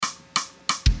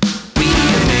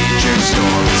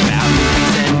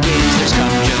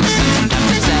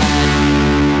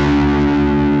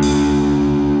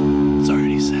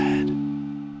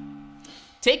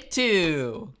Take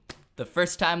two. The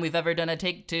first time we've ever done a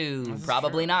take two.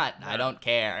 Probably not. Yeah. I don't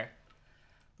care.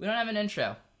 We don't have an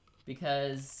intro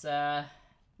because we're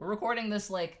recording this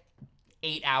like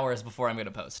 8 hours before I'm going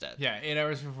to post it. Yeah, 8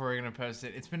 hours before we're going to post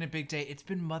it. It's been a big day. It's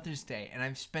been Mother's Day, and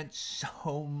I've spent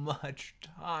so much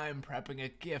time prepping a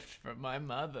gift for my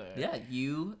mother. Yeah,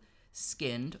 you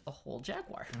skinned a whole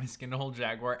jaguar. I skinned a whole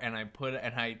jaguar, and I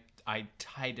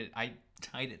tied it. I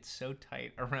tied it so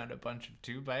tight around a bunch of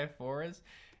 2x4s,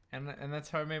 and that's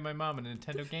how I made my mom a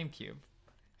Nintendo GameCube.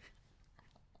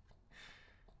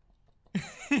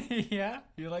 Yeah,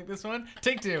 you like this one?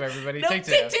 Take two, everybody. No, take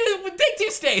two. Take two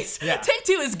stays. Yeah. Take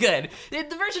two is good.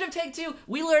 The version of Take Two,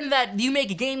 we learned that you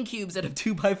make GameCubes out of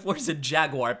 2x4s and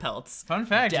jaguar pelts. Fun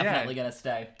fact. Definitely gonna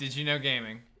stay. Did you know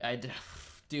gaming?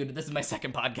 Dude, this is my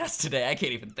second podcast today. I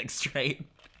can't even think straight.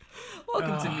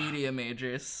 Welcome to Media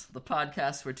Majors, the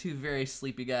podcast where two very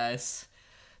sleepy guys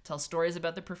tell stories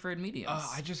about their preferred mediums.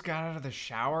 I just got out of the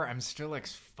shower. I'm still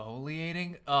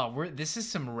exfoliating. This is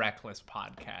some reckless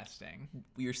podcasting.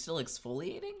 You're still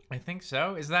exfoliating? I think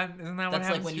so. Isn't that what happens? That's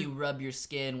like when you rub your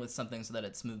skin with something so that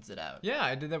it smooths it out. Yeah,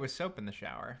 I did that with soap in the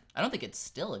shower. I don't think it's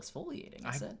still exfoliating,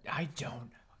 is it? I don't.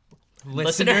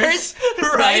 Listeners,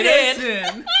 write in.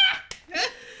 in.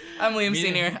 I'm Liam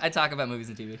Senior. I talk about movies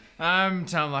and TV. I'm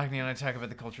Tom Lockney, and I talk about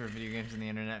the culture of video games and the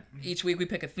internet. Each week we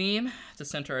pick a theme to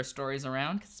center our stories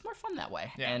around, because it's more fun that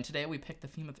way. Yeah. And today we pick the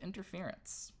theme of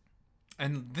interference.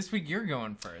 And this week you're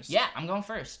going first. Yeah, I'm going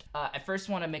first. I first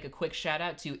want to make a quick shout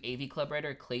out to AV Club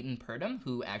writer Clayton Purdom,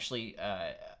 who actually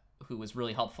who was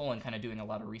really helpful in kind of doing a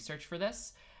lot of research for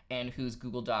this, and whose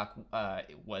Google Doc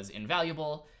was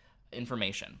invaluable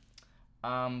information.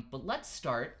 But let's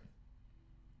start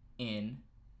in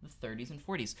the 30s and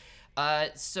 40s.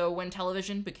 So when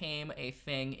television became a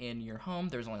thing in your home,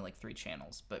 there was only like 3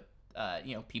 channels, but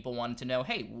people wanted to know,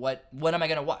 hey, what am I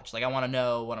going to watch? Like, I want to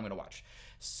know what I'm going to watch.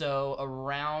 So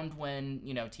around when,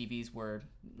 TVs were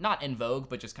not in vogue,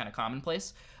 but just kind of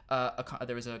commonplace,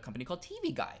 there was a company called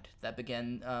TV Guide that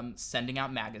began sending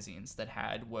out magazines that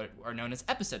had what are known as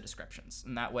episode descriptions.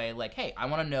 And that way, like, hey, I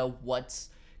want to know what's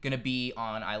gonna be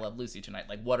on I Love Lucy tonight.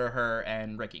 Like, what are her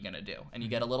and Ricky gonna do? And you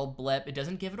get a little blip. It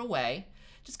doesn't give it away.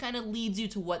 Just kind of leads you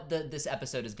to what this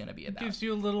episode is gonna be about. It gives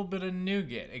you a little bit of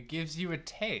nougat. It gives you a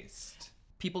taste.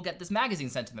 People get this magazine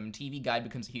sent to them. TV Guide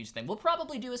becomes a huge thing. We'll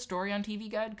probably do a story on TV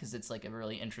Guide because it's like a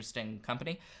really interesting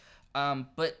company.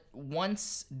 But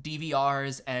once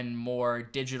DVRs and more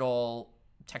digital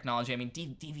technology, I mean,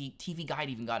 TV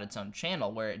Guide even got its own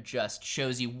channel where it just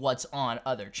shows you what's on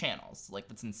other channels. Like,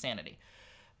 that's insanity.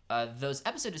 Those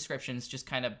episode descriptions just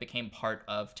kind of became part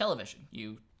of television.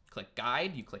 You click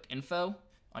guide, you click info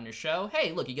on your show.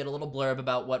 Hey, look, you get a little blurb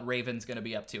about what Raven's going to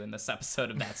be up to in this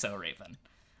episode of That's So Raven.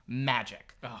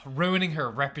 Magic. Ruining her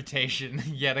reputation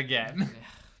yet again.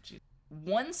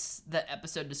 Once the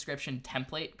episode description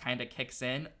template kind of kicks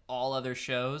in, all other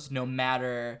shows, no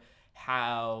matter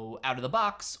how out of the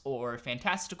box or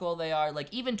fantastical they are,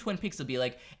 like even Twin Peaks will be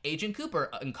like, Agent Cooper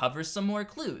uncovers some more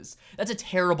clues. That's a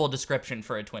terrible description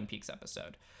for a Twin Peaks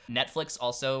episode. Netflix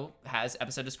also has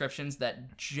episode descriptions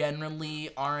that generally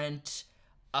aren't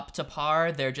up to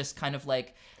par. They're just kind of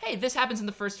like, hey, this happens in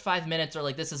the first 5 minutes, or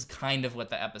like, this is kind of what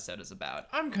the episode is about.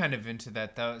 I'm kind of into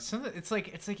that though. So it's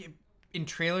like in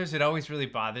trailers, it always really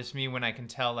bothers me when I can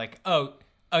tell, like, oh,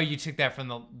 you took that from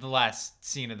the last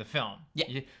scene of the film.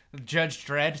 Yeah. Judge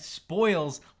Dredd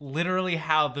spoils literally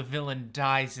how the villain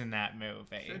dies in that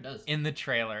movie. Sure does. In the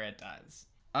trailer, it does.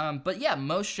 But yeah,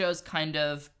 most shows kind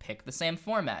of pick the same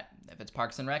format. If it's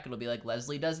Parks and Rec, it'll be like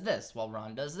Leslie does this while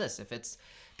Ron does this. If it's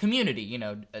Community,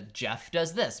 Jeff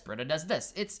does this, Britta does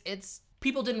this. It's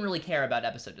people didn't really care about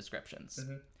episode descriptions.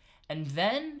 Mm-hmm. And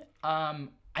then,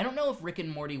 I don't know if Rick and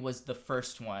Morty was the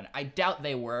first one. I doubt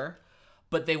they were.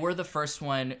 But they were the first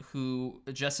one who,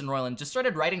 Justin Roiland, just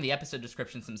started writing the episode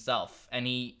descriptions himself. And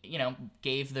he,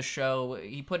 gave the show,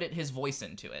 he put his voice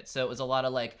into it. So it was a lot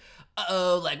of like,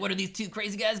 what are these two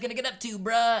crazy guys gonna get up to,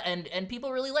 bruh? And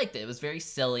people really liked it. It was very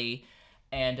silly.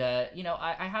 And, I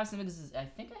have some, I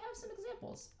think I have some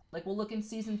examples. Like, we'll look in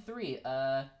season 3,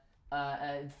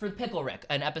 for Pickle Rick,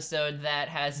 an episode that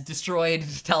has destroyed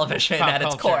television Pop at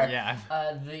its culture, core. yeah.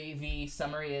 The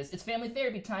summary is, it's family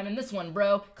therapy time in this one,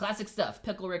 bro. Classic stuff.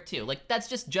 Pickle Rick 2. Like, that's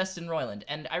just Justin Roiland.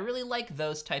 And I really like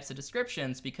those types of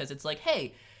descriptions because it's like,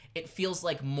 hey, it feels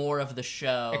like more of the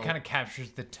show. It kind of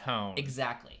captures the tone.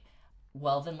 Exactly.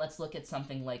 Well, then let's look at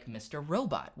something like Mr.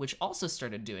 Robot, which also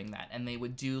started doing that. And they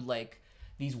would do, like,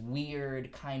 these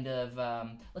weird kind of,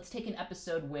 let's take an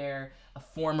episode where a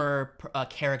former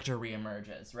character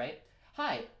reemerges, right?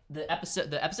 Hi, the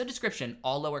episode description,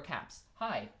 all lower caps.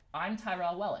 Hi, I'm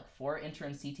Tyrell Wellick, 4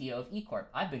 interim CTO of eCorp.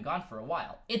 I've been gone for a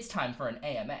while. It's time for an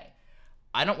AMA.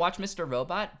 I don't watch Mr.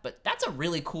 Robot, but that's a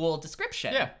really cool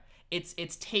description. Yeah.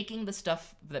 It's taking the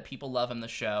stuff that people love in the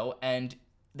show and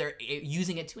they're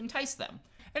using it to entice them.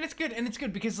 And it's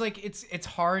good because like it's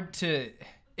hard to,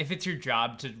 if it's your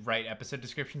job to write episode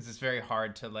descriptions, it's very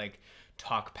hard to like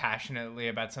talk passionately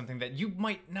about something that you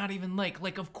might not even like.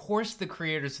 Like, of course the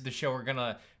creators of the show are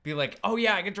gonna be like, oh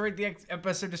yeah, I get to write the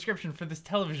episode description for this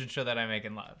television show that I make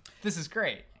and love. This is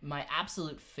great. My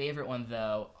absolute favorite one,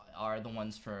 though, are the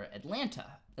ones for Atlanta.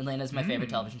 Atlanta is my favorite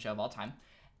television show of all time.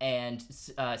 And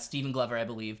Stephen Glover, I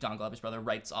believe, Don Glover's brother,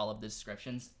 writes all of the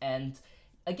descriptions. And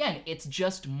again, it's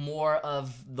just more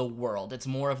of the world. It's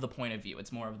more of the point of view.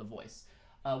 It's more of the voice.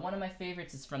 One of my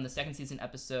favorites is from the second season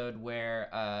episode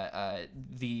where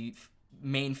the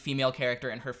main female character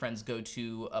and her friends go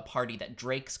to a party that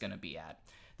Drake's going to be at.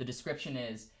 The description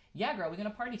is, yeah, girl, we're going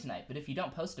to party tonight, but if you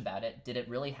don't post about it, did it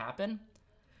really happen?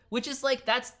 Which is like,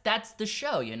 that's the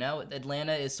show, you know?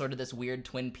 Atlanta is sort of this weird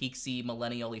Twin Peaksy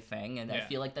millennial-y thing, and I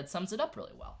feel like that sums it up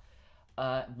really well.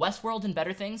 Westworld and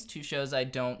Better Things, 2 shows I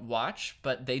don't watch,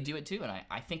 but they do it too, and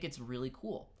I think it's really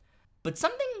cool. But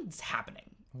something's happening.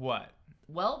 What?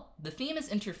 Well, the theme is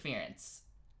interference,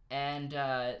 and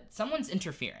someone's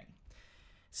interfering.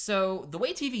 So the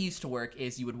way TV used to work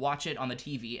is you would watch it on the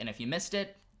TV, and if you missed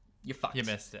it, you're fucked. You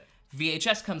missed it.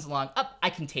 VHS comes along, I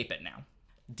can tape it now.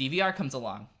 DVR comes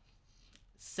along.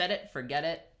 Set it, forget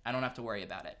it, I don't have to worry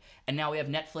about it. And now we have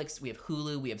Netflix, we have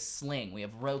Hulu, we have Sling, we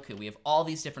have Roku, we have all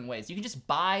these different ways. You can just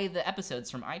buy the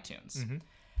episodes from iTunes. Mm-hmm.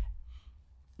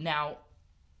 Now,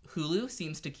 Hulu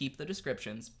seems to keep the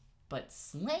descriptions, but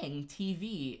Sling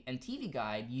TV and TV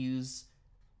Guide use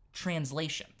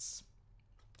translations.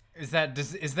 Is that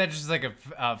just like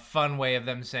a fun way of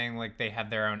them saying like they have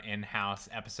their own in-house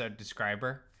episode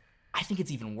describer? I think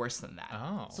it's even worse than that.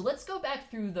 Oh. So let's go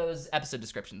back through those episode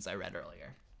descriptions I read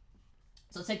earlier.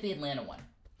 So let's take the Atlanta one.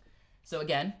 So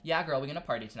again, yeah, girl, we're going to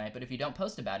party tonight, but if you don't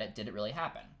post about it, did it really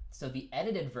happen? So the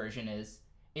edited version is,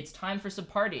 it's time for some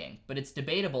partying, but it's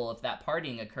debatable if that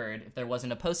partying occurred if there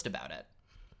wasn't a post about it.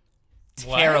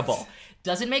 What? Terrible.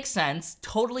 Doesn't make sense.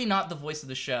 Totally not the voice of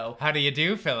the show. How do you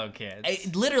do, fellow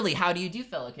kids? Literally, how do you do,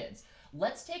 fellow kids?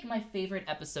 Let's take my favorite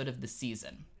episode of the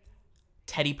season.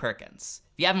 Teddy Perkins.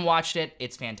 If you haven't watched it,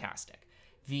 it's fantastic.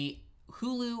 The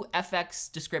Hulu FX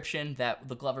description that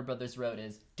the Glover brothers wrote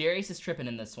is, Darius is tripping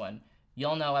in this one.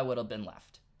 Y'all know I would have been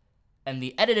left. And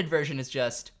the edited version is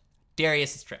just,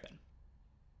 Darius is tripping.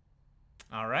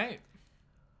 All right.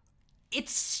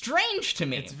 It's strange to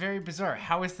me. It's very bizarre.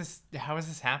 How is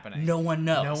this happening? No one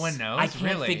knows. No one knows? I can't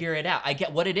Really? figure it out. I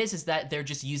get what it is that they're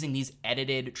just using these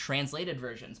edited, translated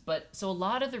versions. But so a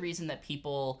lot of the reason that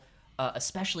people,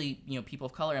 especially people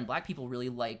of color and black people, really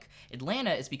like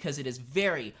Atlanta is because it is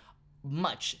very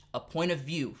much a point of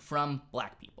view from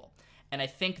black people. And I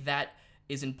think that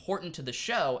is important to the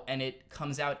show, and it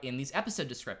comes out in these episode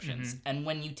descriptions. Mm-hmm. And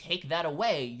when you take that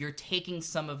away, you're taking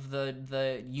some of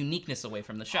the uniqueness away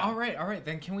from the show. All right.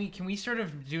 Then can we sort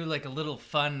of do like a little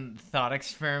fun thought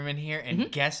experiment here and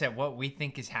guess at what we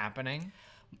think is happening?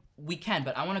 We can,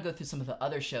 but I want to go through some of the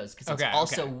other shows because it's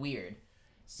also weird.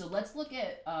 So let's look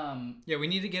at yeah, we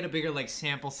need to get a bigger like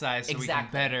sample size so we can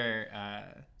better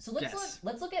So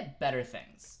let's look at Better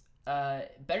Things.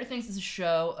 Better Things is a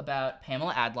show about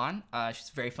Pamela Adlon. She's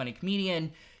a very funny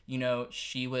comedian.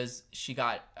 She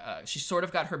sort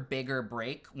of got her bigger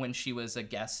break when she was a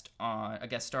guest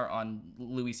star on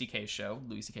Louis C.K.'s show.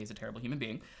 Louis C.K. is a terrible human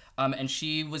being. And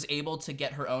she was able to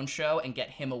get her own show and get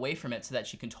him away from it so that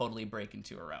she can totally break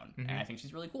into her own. Mm-hmm. And I think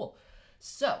she's really cool.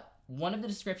 So, one of the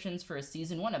descriptions for a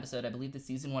season 1 episode, I believe the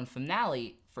season 1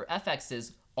 finale for FX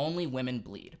is Only Women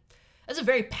Bleed. That's a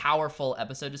very powerful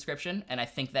episode description, and I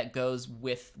think that goes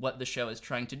with what the show is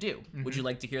trying to do. Mm-hmm. Would you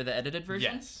like to hear the edited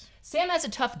version? Yes. Sam has a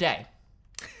tough day.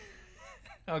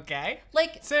 Okay.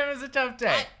 Sam has a tough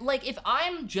day. If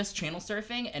I'm just channel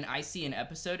surfing and I see an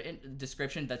episode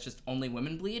description that's just Only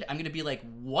Women Bleed, I'm going to be like,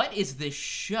 what is this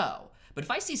show? But if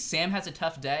I see Sam has a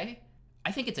tough day,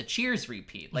 I think it's a Cheers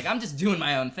repeat. I'm just doing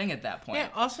my own thing at that point. Yeah,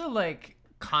 also,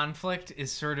 conflict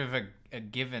is sort of a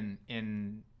given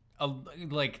in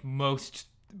most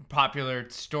popular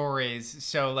stories.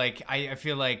 So I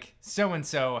feel like so and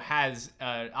so has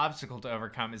an obstacle to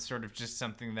overcome is sort of just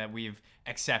something that we've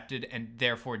accepted and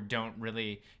therefore don't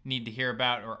really need to hear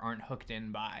about or aren't hooked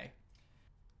in by.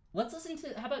 Let's listen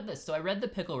to, how about this? So I read the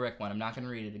Pickle Rick one. I'm not going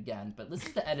to read it again, but this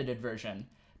is the edited version.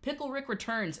 Pickle Rick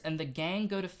returns and the gang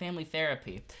go to family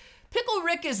therapy.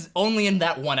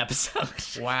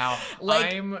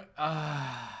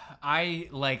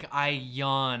 I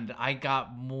yawned. I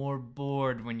got more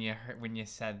bored when you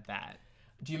said that.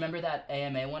 Do you remember that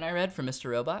AMA one I read from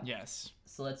Mr. Robot? Yes.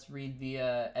 So let's read the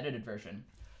edited version.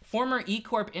 Former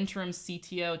E-Corp interim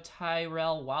CTO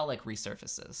Tyrell Wallach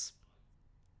resurfaces.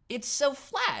 It's so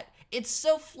flat. It's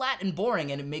so flat and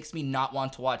boring, and it makes me not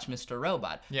want to watch Mr.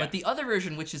 Robot. Yeah. But the other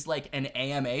version, which is like an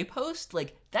AMA post,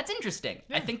 like, that's interesting.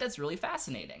 Yeah. I think that's really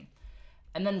fascinating.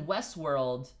 And then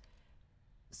Westworld.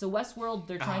 So Westworld,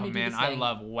 they're trying to do this thing. I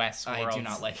love Westworld. I do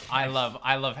not like it. I love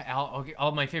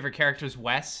all my favorite characters.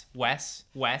 Wes, well,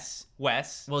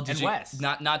 and Wes.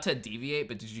 Not to deviate,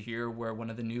 but did you hear where one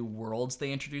of the new worlds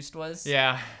they introduced was?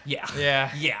 Yeah.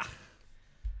 Yeah.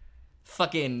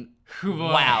 Fucking Boy.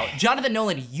 wow. Jonathan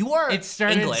Nolan, you are It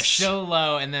started English. so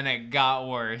low and then it got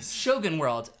worse. Shogun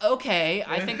World. Okay,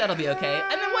 I think that'll be okay.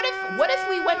 And then what if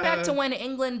we went back to when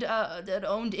England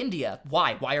owned India?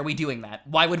 Why? Why are we doing that?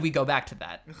 Why would we go back to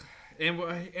that?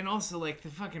 And also, like, the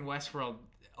fucking Westworld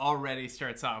already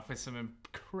starts off with some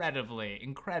incredibly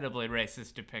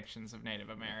racist depictions of Native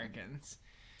Americans.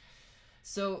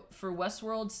 So for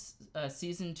Westworld's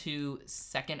season 2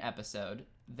 second episode,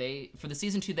 for the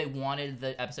season 2 they wanted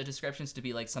the episode descriptions to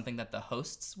be like something that the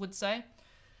hosts would say.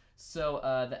 So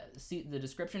the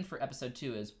description for episode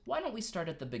 2 is, why don't we start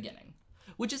at the beginning?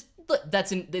 Which is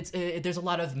there's a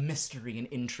lot of mystery and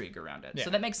intrigue around it, so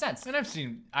that makes sense. And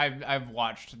I've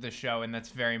watched the show, and that's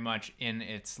very much in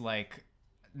its like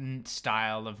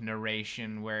style of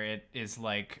narration, where it is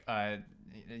like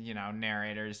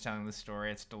narrators telling the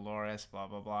story. It's Dolores, blah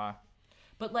blah blah.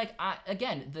 But like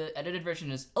again, the edited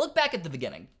version is, look back at the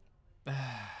beginning.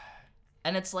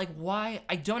 And it's like, why?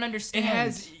 I don't understand. It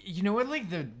has, you know what, like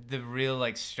the real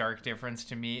like stark difference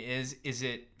to me is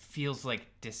it feels like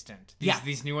distant.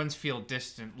 These new ones feel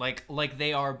distant, like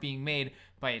they are being made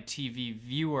by a TV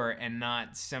viewer and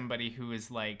not somebody who is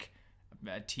like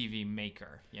a TV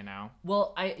maker, you know?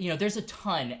 Well, there's a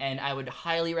ton, and I would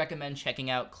highly recommend checking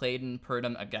out Clayton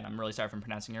Purdom. Again, I'm really sorry if I'm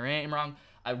pronouncing your name wrong.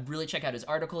 I really check out his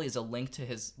article. He has a link to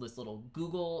this little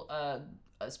Google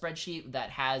spreadsheet that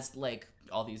has like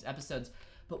all these episodes.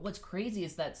 But what's crazy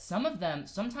is that some of them,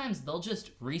 sometimes they'll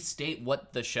just restate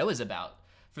what the show is about.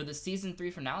 For the season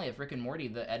 3 finale of Rick and Morty,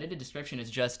 the edited description is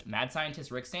just mad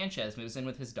scientist Rick Sanchez moves in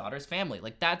with his daughter's family.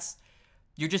 Like,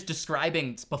 you're just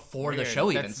describing before the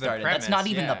show even started. That's not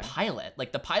even the pilot.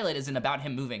 Like, the pilot isn't about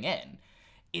him moving in.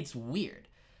 It's weird.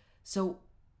 So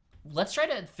let's try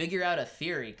to figure out a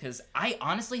theory, because I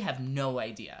honestly have no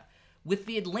idea. With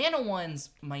the Atlanta ones,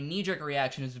 my knee-jerk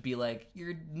reaction is to be like,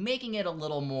 you're making it a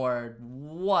little more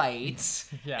white,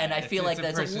 and I feel like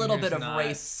there's a little bit of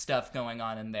race stuff going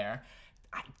on in there.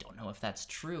 I don't know if that's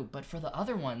true, but for the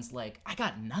other ones, like, I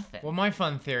got nothing. Well, my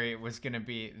fun theory was going to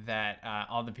be that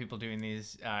all the people doing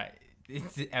these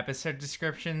episode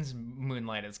descriptions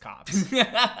moonlight as cops.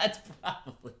 That's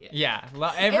probably it. Yeah,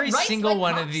 every single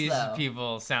one of these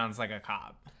people sounds like a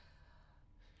cop.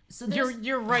 So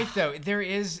you're right though.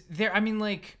 There's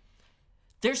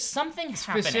something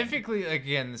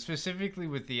happening. Specifically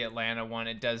with the Atlanta one,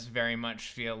 it does very much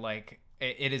feel like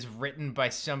it is written by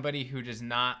somebody who does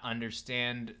not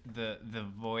understand the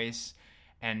voice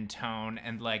and tone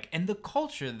and the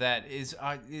culture that is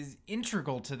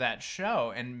integral to that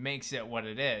show and makes it what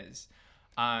it is.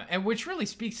 And which really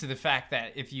speaks to the fact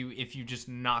that if you just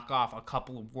knock off a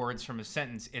couple of words from a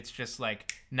sentence, it's just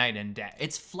like night and day.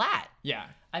 It's flat. Yeah.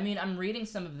 I mean, I'm reading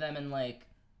some of them, and like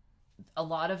a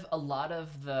lot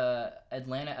of the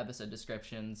Atlanta episode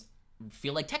descriptions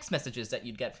feel like text messages that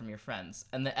you'd get from your friends,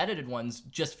 and the edited ones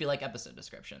just feel like episode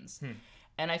descriptions.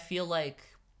 And I feel like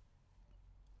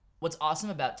what's awesome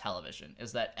about television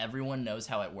is that everyone knows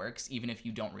how it works, even if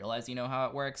you don't realize you know how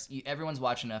it works. Everyone's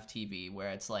watched enough TV where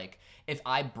it's like, if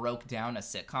I broke down a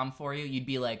sitcom for you, you'd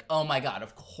be like, oh my god,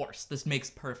 of course, this makes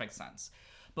perfect sense.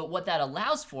 But what that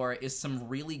allows for is some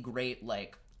really great,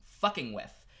 like, fucking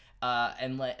with,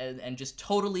 and just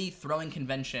totally throwing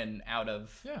convention out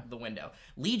of the window.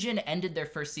 Legion ended their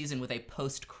first season with a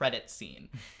post-credit scene.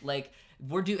 Like,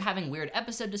 we're having weird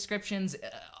episode descriptions.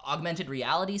 Augmented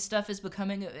reality stuff is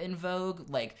becoming in vogue.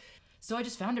 Like, so I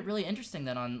just found it really interesting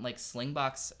that on like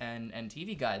Slingbox and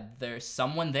TV Guide, there's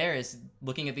someone there is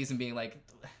looking at these and being like,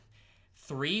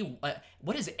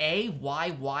 what is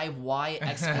Y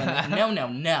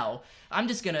explanation? No. I'm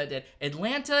just gonna.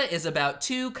 Atlanta is about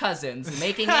two cousins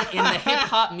making it in the hip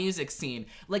hop music scene.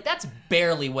 Like, that's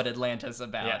barely what Atlanta's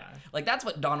about. Yeah. Like, that's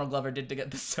what Donald Glover did to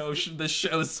get the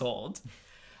show sold.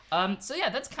 So yeah,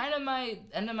 that's kind of my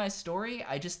end of my story.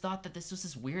 I just thought that this was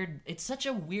this weird. It's such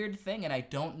a weird thing, and I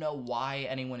don't know why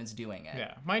anyone is doing it.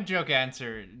 Yeah, my joke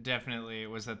answer definitely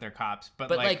was that they're cops, but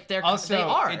like they're also they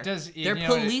are. It does. They're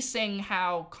policing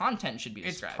how content should be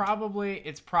described.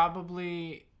 It's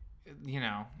probably,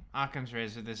 Occam's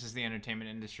razor. This is the entertainment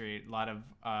industry. A lot of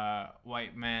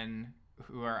white men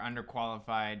who are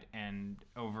underqualified and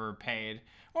overpaid.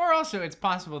 Or also, it's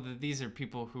possible that these are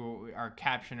people who are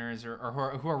captioners or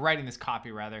who are writing this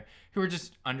copy, rather, who are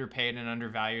just underpaid and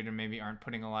undervalued and maybe aren't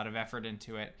putting a lot of effort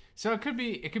into it. So it could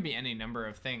be any number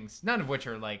of things, none of which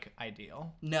are like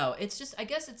ideal. No, it's just, I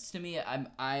guess it's, to me,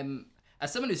 I'm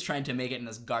as someone who's trying to make it in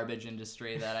this garbage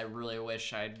industry that I really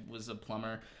wish I was a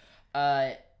plumber.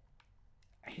 I've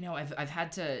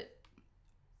had to.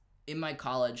 In my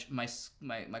college, my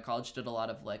college did a lot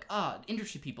of like,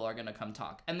 industry people are gonna come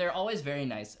talk, and they're always very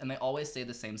nice, and they always say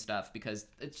the same stuff because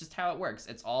it's just how it works.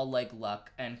 It's all like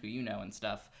luck and who you know and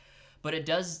stuff. But it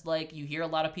does, like, you hear a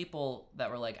lot of people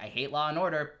that were like, I hate Law and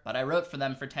Order, but I wrote for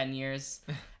them for 10 years,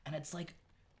 and it's like,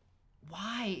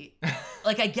 why?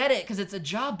 Like, I get it because it's a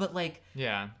job, but like,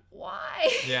 yeah,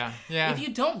 why? Yeah. If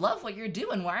you don't love what you're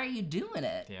doing, why are you doing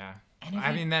it? Yeah.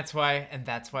 And that's why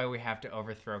we have to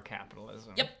overthrow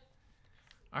capitalism. Yep.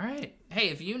 All right. Hey,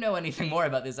 if you know anything more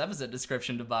about this episode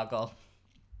description debacle,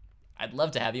 I'd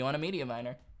love to have you on a Media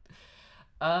Minor.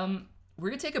 We're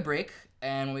going to take a break,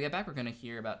 and when we get back, we're going to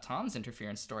hear about Tom's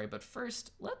interference story. But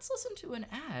first, let's listen to an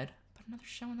ad about another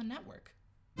show on the network.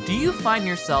 Do you find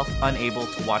yourself unable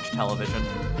to watch television?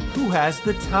 Who has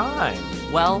the time?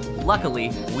 Well,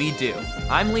 luckily, we do.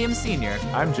 I'm Liam Sr.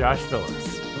 I'm Josh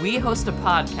Phillips. We host a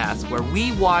podcast where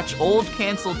we watch old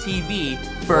canceled TV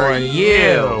for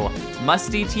you.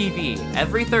 Musty TV,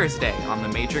 every Thursday on the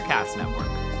Major Cast Network.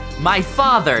 My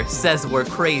father says we're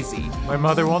crazy. My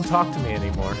mother won't talk to me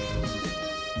anymore.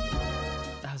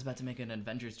 I was about to make an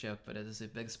Avengers joke, but it is a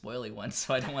big spoily one,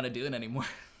 so I don't want to do it anymore.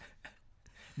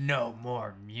 No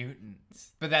more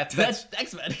mutants. But that's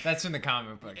X-Men. That's from the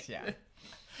comic books, yeah.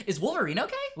 Is Wolverine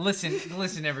okay?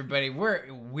 Listen, everybody.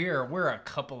 We're a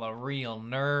couple of real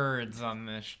nerds on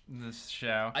this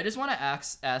show. I just want to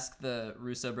ask the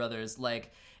Russo brothers,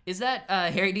 like, is that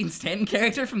Harry Dean Stanton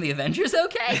character from the Avengers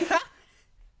okay?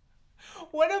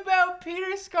 What about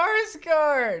Peter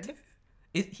Skarsgård?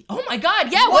 Oh my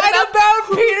God! Yeah. What about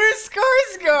Peter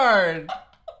Skarsgård?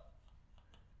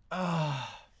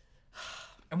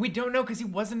 And we don't know because he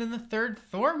wasn't in the third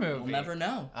Thor movie. We'll never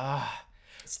know.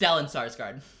 Stellan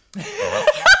Skarsgård.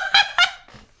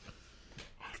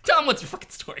 Tom, what's your fucking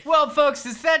story? Well, folks,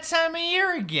 it's that time of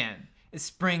year again. As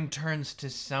spring turns to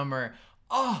summer.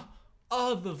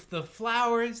 The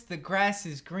flowers, the grass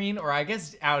is green, or I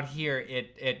guess out here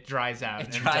it dries out.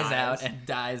 It dries out and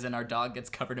dies, and our dog gets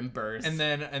covered in burrs. And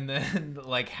then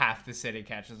like half the city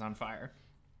catches on fire.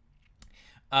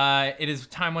 It is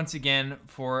time once again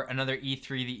for another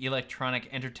E3, the Electronic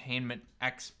Entertainment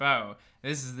Expo.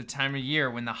 This is the time of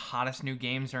year when the hottest new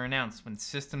games are announced, when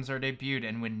systems are debuted,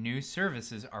 and when new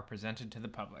services are presented to the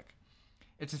public.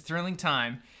 It's a thrilling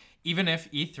time, even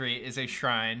if E3 is a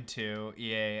shrine to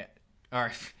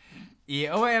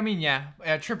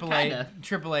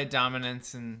AAA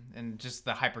dominance and just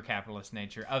the hyper-capitalist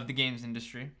nature of the games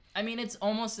industry. I mean, it's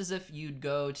almost as if you'd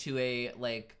go to a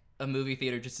movie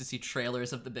theater just to see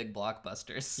trailers of the big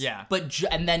blockbusters. Yeah.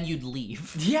 And then you'd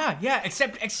leave. Yeah,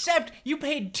 except you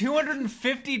paid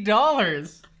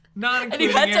 $250. Not including and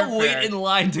you had to airfare. wait in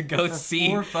line to go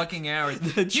see 4 fucking hours.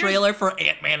 the trailer for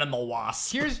Ant-Man and the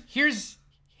Wasp.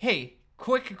 Hey,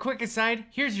 quick aside,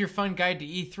 here's your fun guide to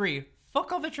E3.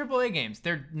 Fuck all the AAA games.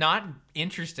 They're not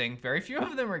interesting. Very few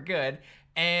of them are good.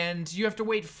 And you have to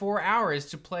wait 4 hours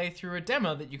to play through a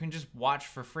demo that you can just watch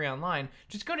for free online.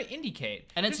 Just go to Indiecade.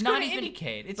 And it's not even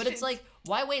Indiecade. It's like,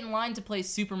 why wait in line to play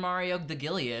Super Mario the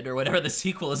Gilead or whatever the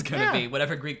sequel is going to be,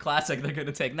 whatever Greek classic they're going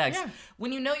to take next,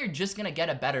 when you know you're just going to get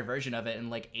a better version of it in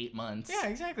like 8 months. Yeah,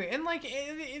 exactly. And like,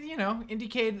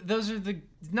 Indiecade, those are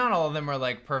not all of them are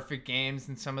like perfect games,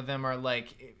 and some of them are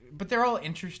like, but they're all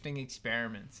interesting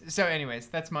experiments. So anyways,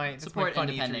 that's my fun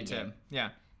independent E3 game. tip. Yeah.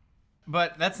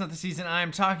 But that's not the season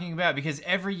I'm talking about, because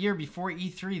every year before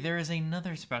E3, there is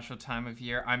another special time of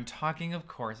year. I'm talking, of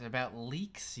course, about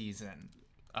leak season.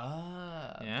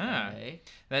 Yeah. Okay.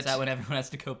 Is that when everyone has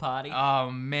to go potty?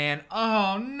 Oh, man.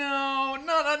 Oh, no.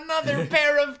 Not another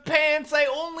pair of pants. I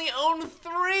only own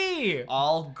 3.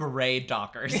 All gray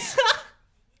Dockers.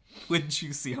 With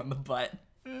juicy on the butt.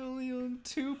 I only own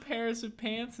 2 pairs of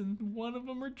pants, and one of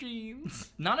them are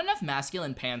jeans. Not enough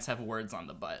masculine pants have words on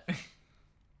the butt.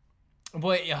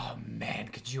 Boy, oh man,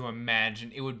 could you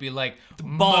imagine? It would be like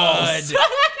balls.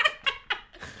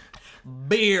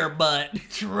 beer butt,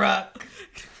 Truck.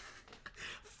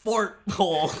 fort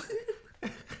hole.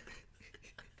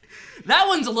 That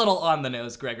one's a little on the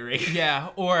nose, Gregory. Yeah,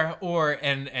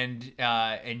 and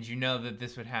you know that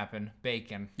this would happen.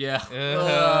 Bacon.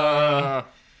 Yeah.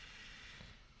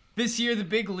 This year, the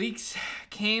big leaks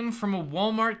came from a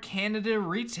Walmart Canada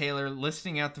retailer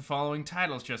listing out the following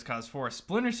titles: Just Cause 4,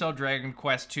 Splinter Cell, Dragon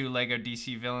Quest 2, Lego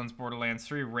DC Villains, Borderlands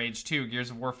 3, Rage 2, Gears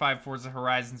of War 5, Forza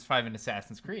Horizons 5, and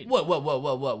Assassin's Creed. Whoa.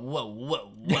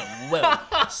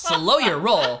 Slow your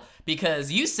roll,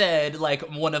 because you said, like,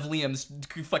 one of Liam's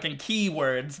fucking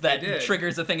keywords that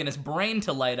triggers a thing in his brain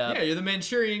to light up. Yeah, you're the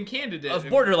Manchurian candidate. Of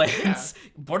Borderlands.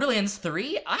 Yeah. Borderlands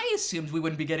 3? I assumed we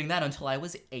wouldn't be getting that until I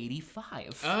was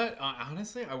 85.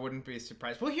 Honestly, I wouldn't be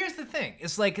surprised. Well, here's the thing.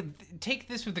 It's like, take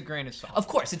this with a grain of salt. Of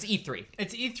course, it's E3.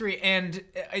 It's E3, and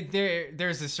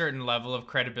there's a certain level of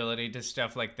credibility to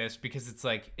stuff like this, because it's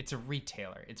like, it's a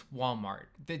retailer. It's Walmart.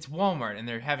 It's Walmart, and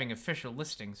they're having official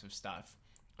listings of stuff.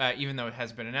 Even though it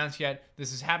hasn't been announced yet, this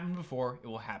has happened before, it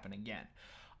will happen again.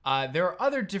 There are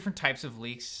other different types of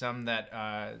leaks, some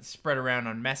that spread around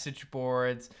on message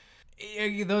boards.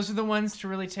 Those are the ones to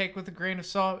really take with a grain of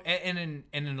salt, and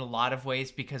in a lot of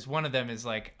ways, because one of them is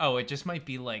like, oh, it just might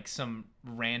be like some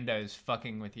randos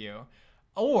fucking with you.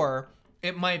 Or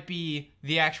it might be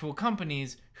the actual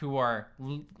companies who are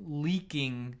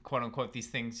leaking, quote unquote, these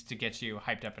things to get you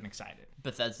hyped up and excited.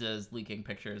 Bethesda's leaking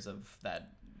pictures of that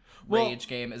Rage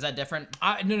game. Is that different?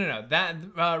 No.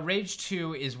 That Rage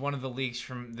 2 is one of the leaks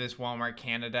from this Walmart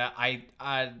Canada.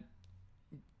 I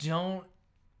don't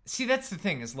see. That's the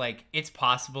thing. Is like, it's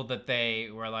possible that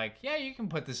they were like, yeah, you can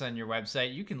put this on your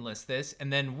website, you can list this,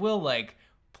 and then we'll like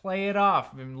play it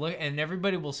off and look, and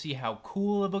everybody will see how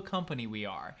cool of a company we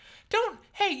are.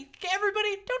 Hey,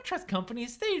 everybody, don't trust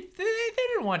companies. They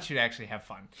didn't want you to actually have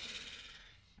fun.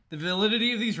 The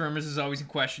validity of these rumors is always in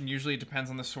question. Usually it depends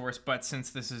on the source, but since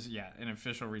this is, an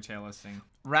official retail listing.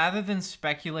 Rather than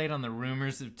speculate on the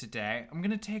rumors of today, I'm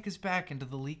going to take us back into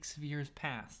the leaks of years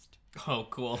past. Oh,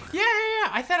 cool. Yeah.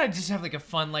 I thought I'd just have like a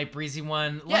fun, light, breezy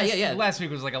one. Last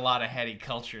week was like a lot of heady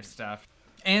culture stuff.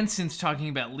 And since talking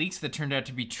about leaks that turned out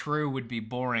to be true would be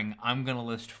boring, I'm going to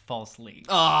list false leaks.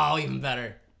 Oh, even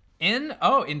better. In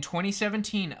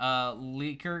 2017, a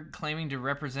leaker claiming to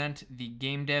represent the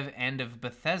game dev end of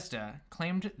Bethesda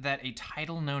claimed that a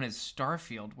title known as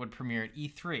Starfield would premiere at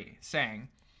E3, saying,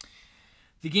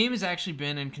 "The game has actually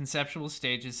been in conceptual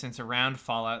stages since around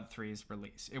Fallout 3's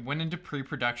release. It went into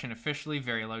pre-production officially,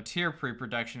 very low-tier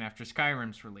pre-production after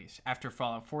Skyrim's release. After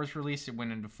Fallout 4's release, it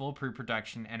went into full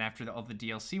pre-production, and after all the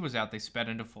DLC was out, they sped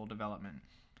into full development.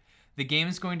 The game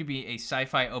is going to be a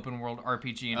sci-fi open-world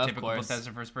RPG in typical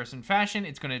Bethesda first-person fashion.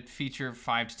 It's going to feature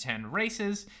 5 to 10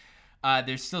 races.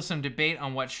 There's still some debate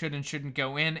on what should and shouldn't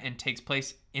go in, and takes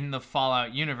place in the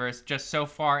Fallout universe, just so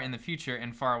far in the future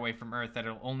and far away from Earth that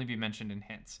it'll only be mentioned in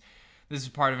hints. This is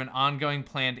part of an ongoing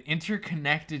planned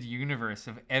interconnected universe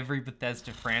of every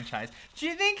Bethesda franchise." How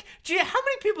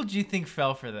many people do you think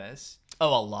fell for this?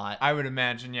 Oh, a lot. I would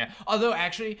imagine, yeah. Although,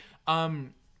 actually,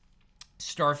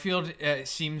 Starfield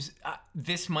seems,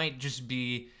 this might just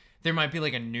be, there might be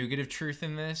like a nugget of truth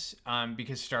in this,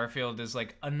 because Starfield is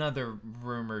like another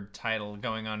rumored title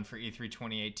going on for E3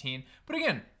 2018. But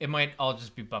again, it might all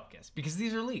just be bupkis, because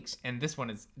these are leaks, and this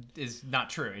one is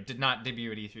not true. It did not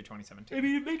debut at E3 2017. I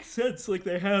mean, it makes sense. Like,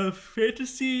 they have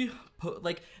fantasy.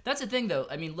 Like, that's the thing, though.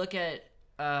 I mean, look at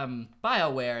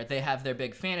BioWare. They have their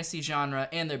big fantasy genre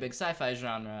and their big sci-fi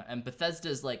genre, and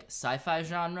Bethesda's like sci-fi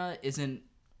genre isn't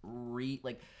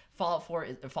like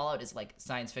Fallout is like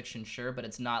science fiction, sure, but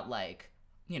it's not like,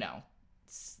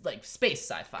 like space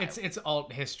sci-fi. It's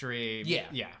alt history.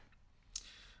 Yeah.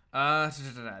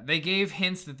 They gave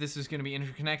hints that this is going to be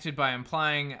interconnected by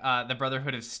implying the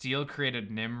Brotherhood of Steel created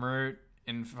Nirnroot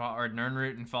in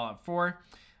Fallout 4.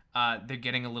 They're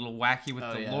getting a little wacky with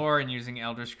the lore and using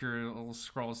Elder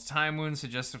Scrolls time wounds to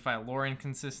justify lore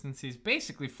inconsistencies.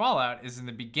 Basically, Fallout is in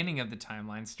the beginning of the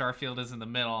timeline, Starfield is in the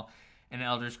middle, and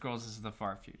Elder Scrolls is the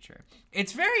far future.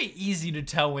 It's very easy to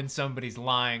tell when somebody's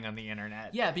lying on the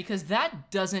internet. Yeah, because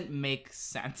that doesn't make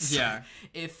sense. Yeah.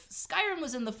 If Skyrim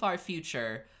was in the far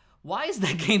future, why is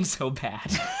that game so bad?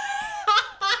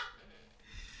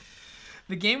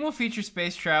 The game will feature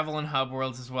space travel and hub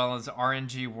worlds as well as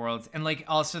RNG worlds. And like,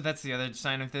 also that's the other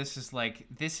sign of this, is like,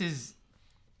 this is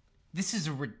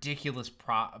a ridiculous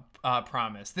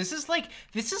promise. This is like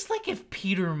if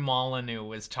Peter Molyneux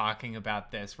was talking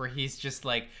about this, where he's just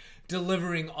like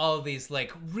delivering all of these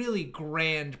like really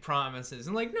grand promises,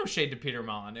 and like, no shade to Peter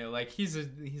Molyneux, like he's a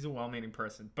well-meaning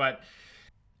person, but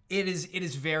It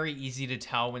is very easy to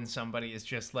tell when somebody is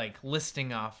just like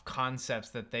listing off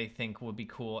concepts that they think will be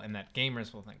cool and that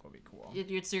gamers will think will be cool.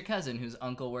 It's your cousin whose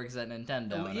uncle works at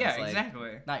Nintendo. And Yeah, it's like,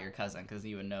 exactly. Not your cousin, because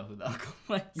you would know who the uncle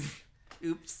was.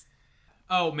 Oops.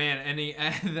 Oh man,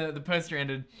 and the poster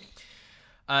ended.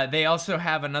 They also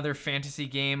have another fantasy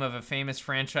game of a famous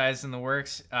franchise in the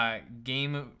works.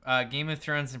 Game of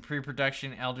Thrones in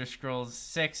pre-production, Elder Scrolls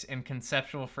 6, and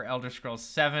conceptual for Elder Scrolls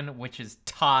 7, which is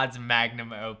Todd's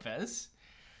magnum opus.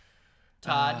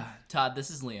 Todd, this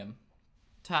is Liam.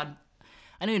 Todd,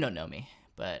 I know you don't know me,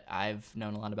 but I've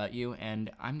known a lot about you, and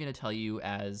I'm gonna tell you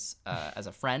as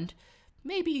a friend,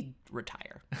 maybe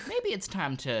retire. Maybe it's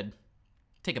time to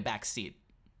take a back seat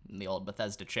in the old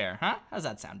Bethesda chair, huh? How's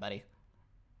that sound, buddy?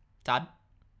 Todd?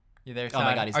 You there, Todd? Oh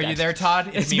my God, he's Are dead. you there, Todd?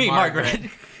 It's me, Margaret.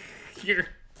 Your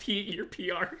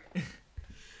PR.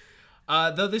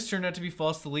 Though this turned out to be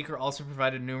false, the leaker also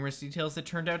provided numerous details that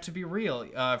turned out to be real.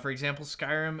 For example,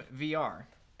 Skyrim VR.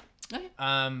 Okay.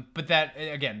 But that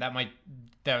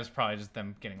was probably just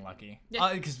them getting lucky.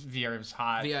 Yeah. Because VR was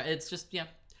hot. Yeah, it's just, yeah.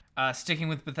 Sticking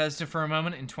with Bethesda for a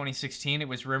moment, in 2016, it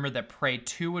was rumored that Prey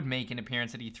 2 would make an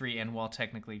appearance at E3, and while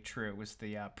technically true, it was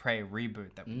the Prey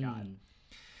reboot that we got.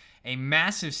 A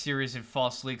massive series of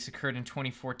false leaks occurred in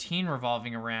 2014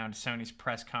 revolving around Sony's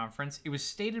press conference. It was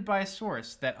stated by a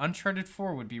source that Uncharted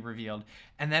 4 would be revealed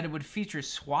and that it would feature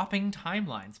swapping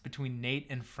timelines between Nate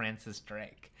and Francis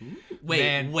Drake.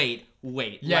 Wait.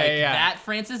 Yeah. That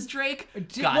Francis Drake?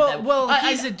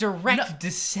 He's a direct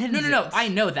descendant. No. I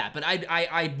know that, but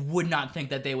I would not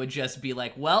think that they would just be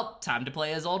like, well, time to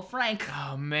play as old Frank.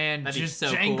 Oh, man, That'd be just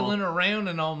so jangling cool. around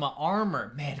in all my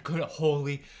armor. Man,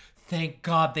 thank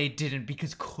God they didn't,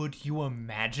 because could you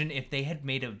imagine if they had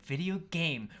made a video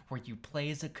game where you play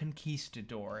as a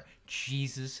conquistador?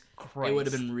 Jesus Christ. It would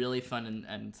have been really fun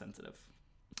and sensitive.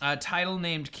 A title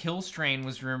named Kill Strain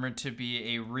was rumored to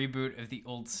be a reboot of the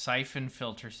old Siphon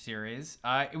Filter series.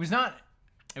 It was not.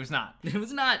 It was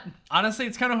not. Honestly,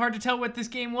 it's kind of hard to tell what this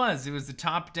game was. It was a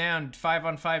top-down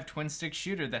 5-on-5 twin-stick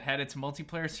shooter that had its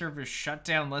multiplayer servers shut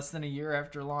down less than a year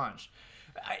after launch.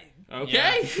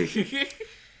 Okay. Yeah.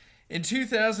 In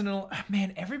 2000,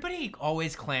 man, everybody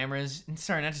always clamors, and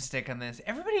sorry, not to stick on this,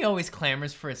 everybody always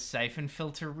clamors for a Siphon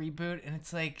Filter reboot, and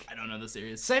it's like, I don't know the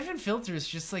series. Siphon Filter is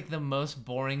just like the most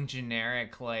boring,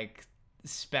 generic, like,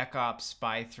 spec ops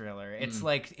spy thriller. It's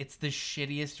like, it's the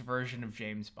shittiest version of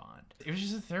James Bond. It was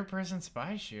just a third-person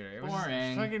spy shooter. It was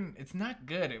Boring. it's not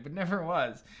good. It never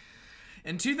was.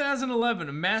 In 2011,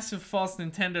 a massive false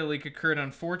Nintendo leak occurred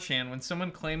on 4chan when someone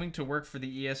claiming to work for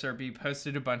the ESRB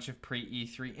posted a bunch of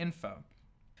pre-E3 info.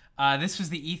 This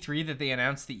was the E3 that they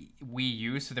announced the Wii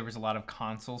U, so there was a lot of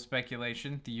console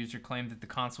speculation. The user claimed that the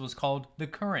console was called the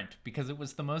Current because it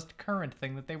was the most current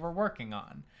thing that they were working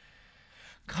on.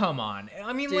 Come on.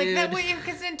 I mean, like, that way,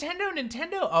 because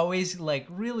Nintendo always, like,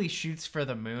 really shoots for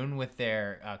the moon with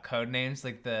their code names,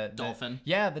 like the Dolphin.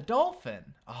 The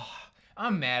Dolphin. Oh,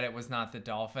 I'm mad it was not the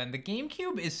Dolphin. The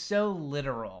GameCube is so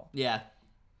literal. Yeah.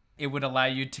 It would allow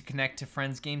you to connect to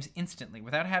friends' games instantly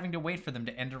without having to wait for them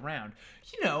to end a round.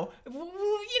 You know,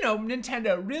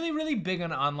 Nintendo, really, really big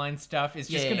on online stuff, is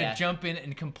just going to jump in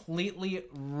and completely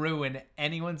ruin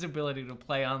anyone's ability to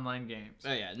play online games.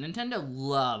 Oh, yeah. Nintendo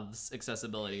loves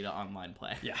accessibility to online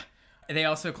play. Yeah. They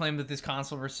also claim that this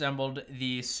console resembled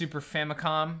the Super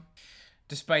Famicom.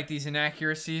 Despite these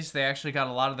inaccuracies, they actually got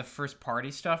a lot of the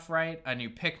first-party stuff right. A new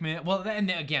Pikmin. Well, and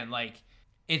again, like,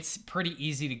 it's pretty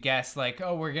easy to guess, like,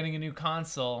 oh, we're getting a new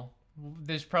console.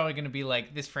 There's probably going to be,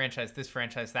 like, this franchise,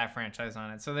 that franchise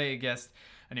on it. So they guessed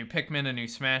a new Pikmin, a new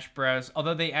Smash Bros.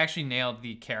 Although they actually nailed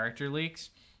the character leaks.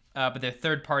 But their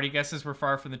third-party guesses were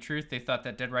far from the truth. They thought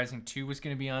that Dead Rising 2 was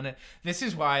going to be on it. This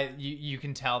is why you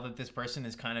can tell that this person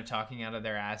is kind of talking out of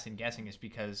their ass and guessing, is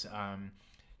because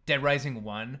Dead Rising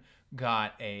 1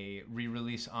 got a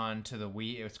re-release onto the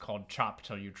Wii. It was called Chop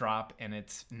Till You Drop, and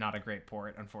it's not a great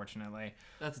port, unfortunately.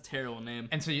 That's a terrible name.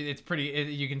 And so it's pretty...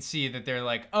 you can see that they're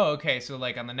like, oh, okay, so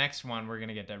like on the next one, we're going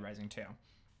to get Dead Rising 2.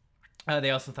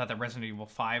 They also thought that Resident Evil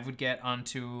 5 would get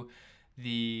onto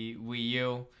the Wii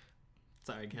U.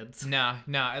 Sorry, kids. No.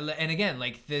 And again,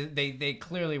 like, they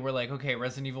clearly were like, okay,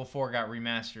 Resident Evil 4 got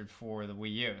remastered for the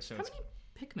Wii U. So How it's... many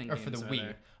Pikmin Or games for the are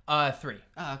Wii. there? 3.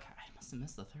 Oh, okay. I must have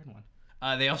missed the third one.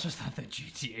 They also thought that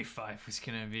GTA 5 was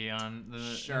going to be on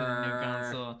the Sure. new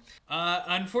console.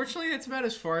 Unfortunately, that's about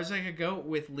as far as I could go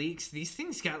with leaks. These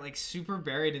things got, like, super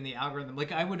buried in the algorithm.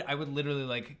 Like, I would literally,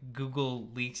 like, Google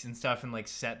leaks and stuff and, like,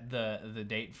 set the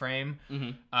date frame.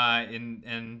 Mm-hmm.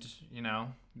 And you know,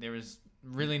 there was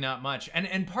really not much.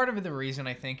 And part of the reason,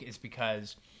 I think, is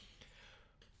because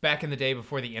back in the day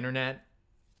before the internet,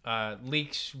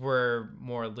 leaks were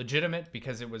more legitimate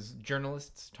because it was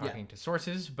journalists talking to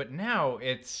sources, but now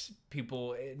it's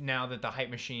people. Now that the hype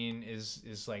machine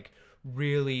is like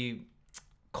really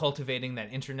cultivating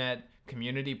that internet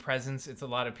community presence, it's a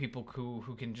lot of people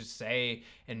who can just say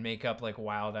and make up like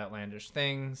wild, outlandish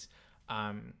things.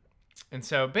 And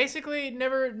so basically,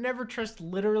 never trust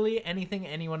literally anything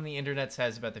anyone on the internet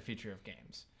says about the future of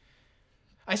games.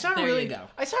 I saw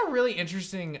a really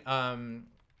interesting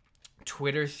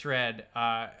Twitter thread.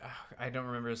 I don't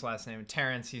remember his last name.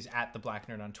 Terrence. He's at the Black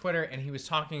Nerd on Twitter, and he was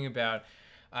talking about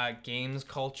games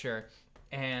culture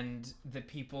and the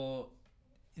people,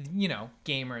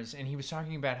 gamers. And he was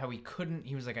talking about how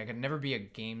he was like, I could never be a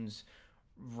games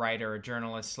writer or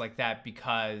journalist like that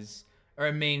or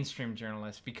a mainstream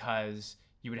journalist because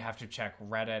you would have to check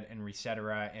Reddit and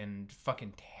Recetera and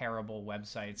fucking terrible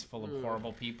websites full of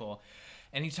horrible people.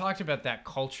 And he talked about that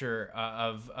culture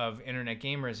of internet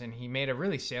gamers, and he made a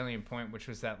really salient point, which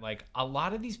was that like a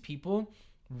lot of these people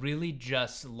really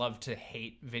just love to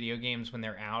hate video games when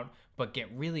they're out, but get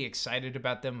really excited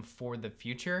about them for the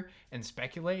future and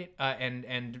speculate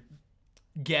and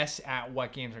guess at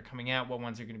what games are coming out, what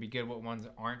ones are going to be good, what ones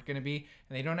aren't going to be,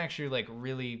 and they don't actually like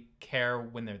really care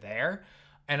when they're there.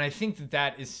 And I think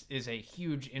that is a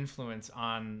huge influence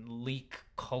on leak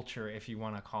culture, if you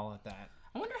want to call it that.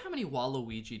 I wonder how many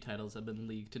Waluigi titles have been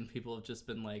leaked and people have just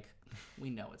been like, we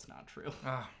know it's not true.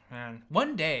 Oh, man.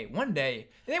 One day.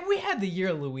 We had the year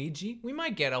of Luigi. We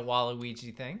might get a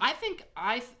Waluigi thing. I think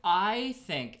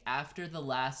after the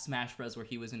last Smash Bros. Where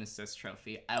he was an assist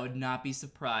trophy, I would not be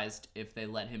surprised if they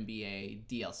let him be a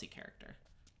DLC character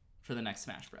for the next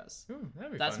Smash Bros. Ooh,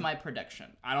 that'd be That's fun. my prediction.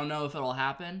 I don't know if it'll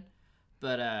happen,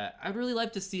 but I'd really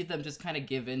like to see them just kind of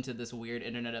give into this weird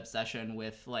internet obsession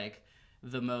with like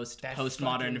the most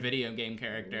postmodern video game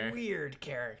character. Weird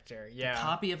character, yeah.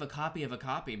 Copy of a copy of a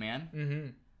copy, man. Mm-hmm.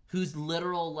 Whose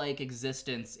literal like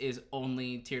existence is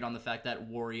only tiered on the fact that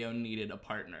Wario needed a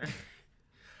partner.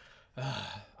 All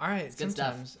right, good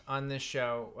sometimes on this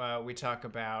show we talk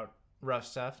about rough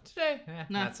stuff. Today,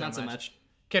 not so much.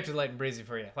 Kept it light and breezy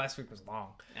for you. Last week was long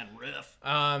and rough.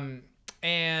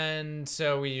 And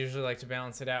so we usually like to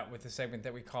balance it out with a segment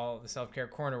that we call the Self-Care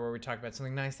Corner, where we talk about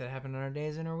something nice that happened in our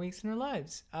days and our weeks and our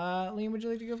lives. Liam, would you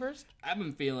like to go first? I've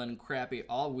been feeling crappy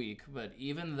all week, but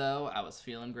even though I was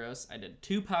feeling gross, I did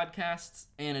 2 podcasts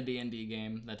and a D&D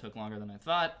game that took longer than I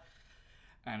thought,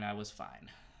 and I was fine.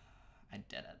 I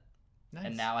did it. Nice.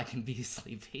 And now I can be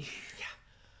sleepy. Yeah.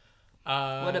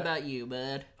 What about you,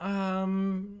 bud?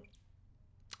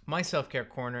 My self-care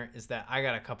corner is that I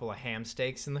got a couple of ham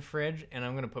steaks in the fridge, and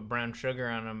I'm going to put brown sugar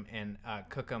on them and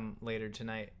cook them later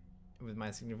tonight with my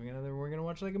significant other. We're going to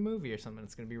watch like a movie or something.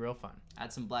 It's going to be real fun.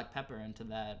 Add some black pepper into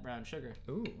that brown sugar.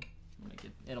 Ooh.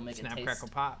 It'll make Snap, it taste. crackle,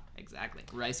 pop. Exactly.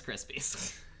 Rice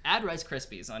Krispies. Add Rice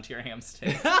Krispies onto your ham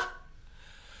steak.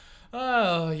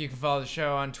 Oh, you can follow the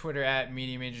show on Twitter at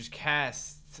Media Majors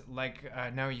Cast.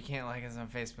 No, you can't like us on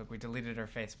Facebook. We deleted our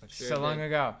Facebook long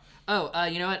ago. Oh,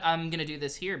 you know what? I'm going to do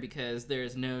this here because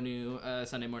there's no new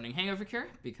Sunday morning hangover cure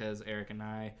because Eric and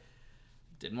I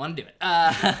didn't want to do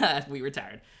it. We were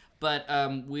tired. But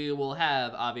we will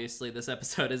have, obviously, this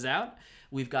episode is out.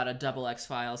 We've got a Double X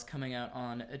Files coming out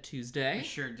on a Tuesday. I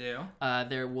sure do.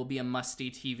 There will be a Musty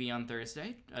TV on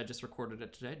Thursday. I just recorded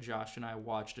it today. Josh and I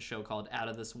watched a show called Out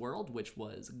of This World, which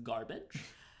was garbage.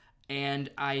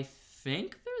 And I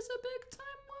think there's a big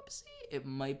time whoopsie. It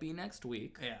might be next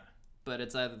week. Yeah. But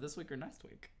it's either this week or next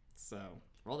week. So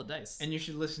roll the dice. And you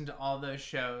should listen to all those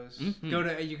shows.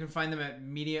 Mm-hmm. You can find them at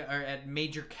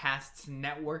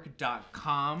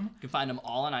majorcastsnetwork.com. You can find them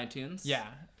all on iTunes. Yeah.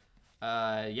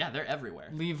 They're everywhere.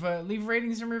 Leave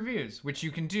ratings and reviews, which you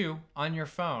can do on your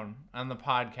phone on the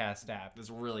podcast app.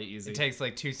 It's really easy. It takes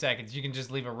like 2 seconds. You can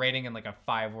just leave a rating and like a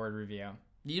 5-word review.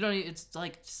 You don't. It's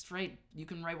like just write. You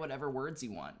can write whatever words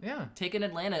you want. Yeah. Take an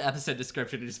Atlanta episode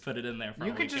description and just put it in there.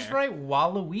 You could just write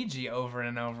Waluigi over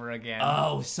and over again.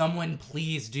 Oh, someone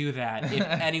please do that. If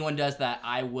anyone does that,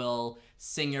 I will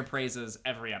sing your praises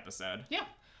every episode. Yeah.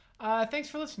 Thanks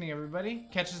for listening, everybody.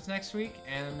 Catch us next week,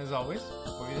 and as always,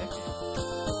 we'll be there for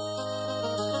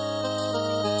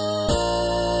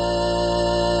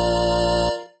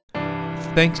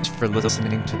you. Thanks for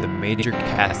listening to the Major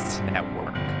Casts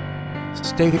Network.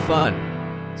 Stay fun,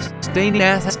 stay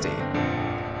nasty,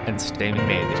 and stay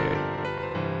major.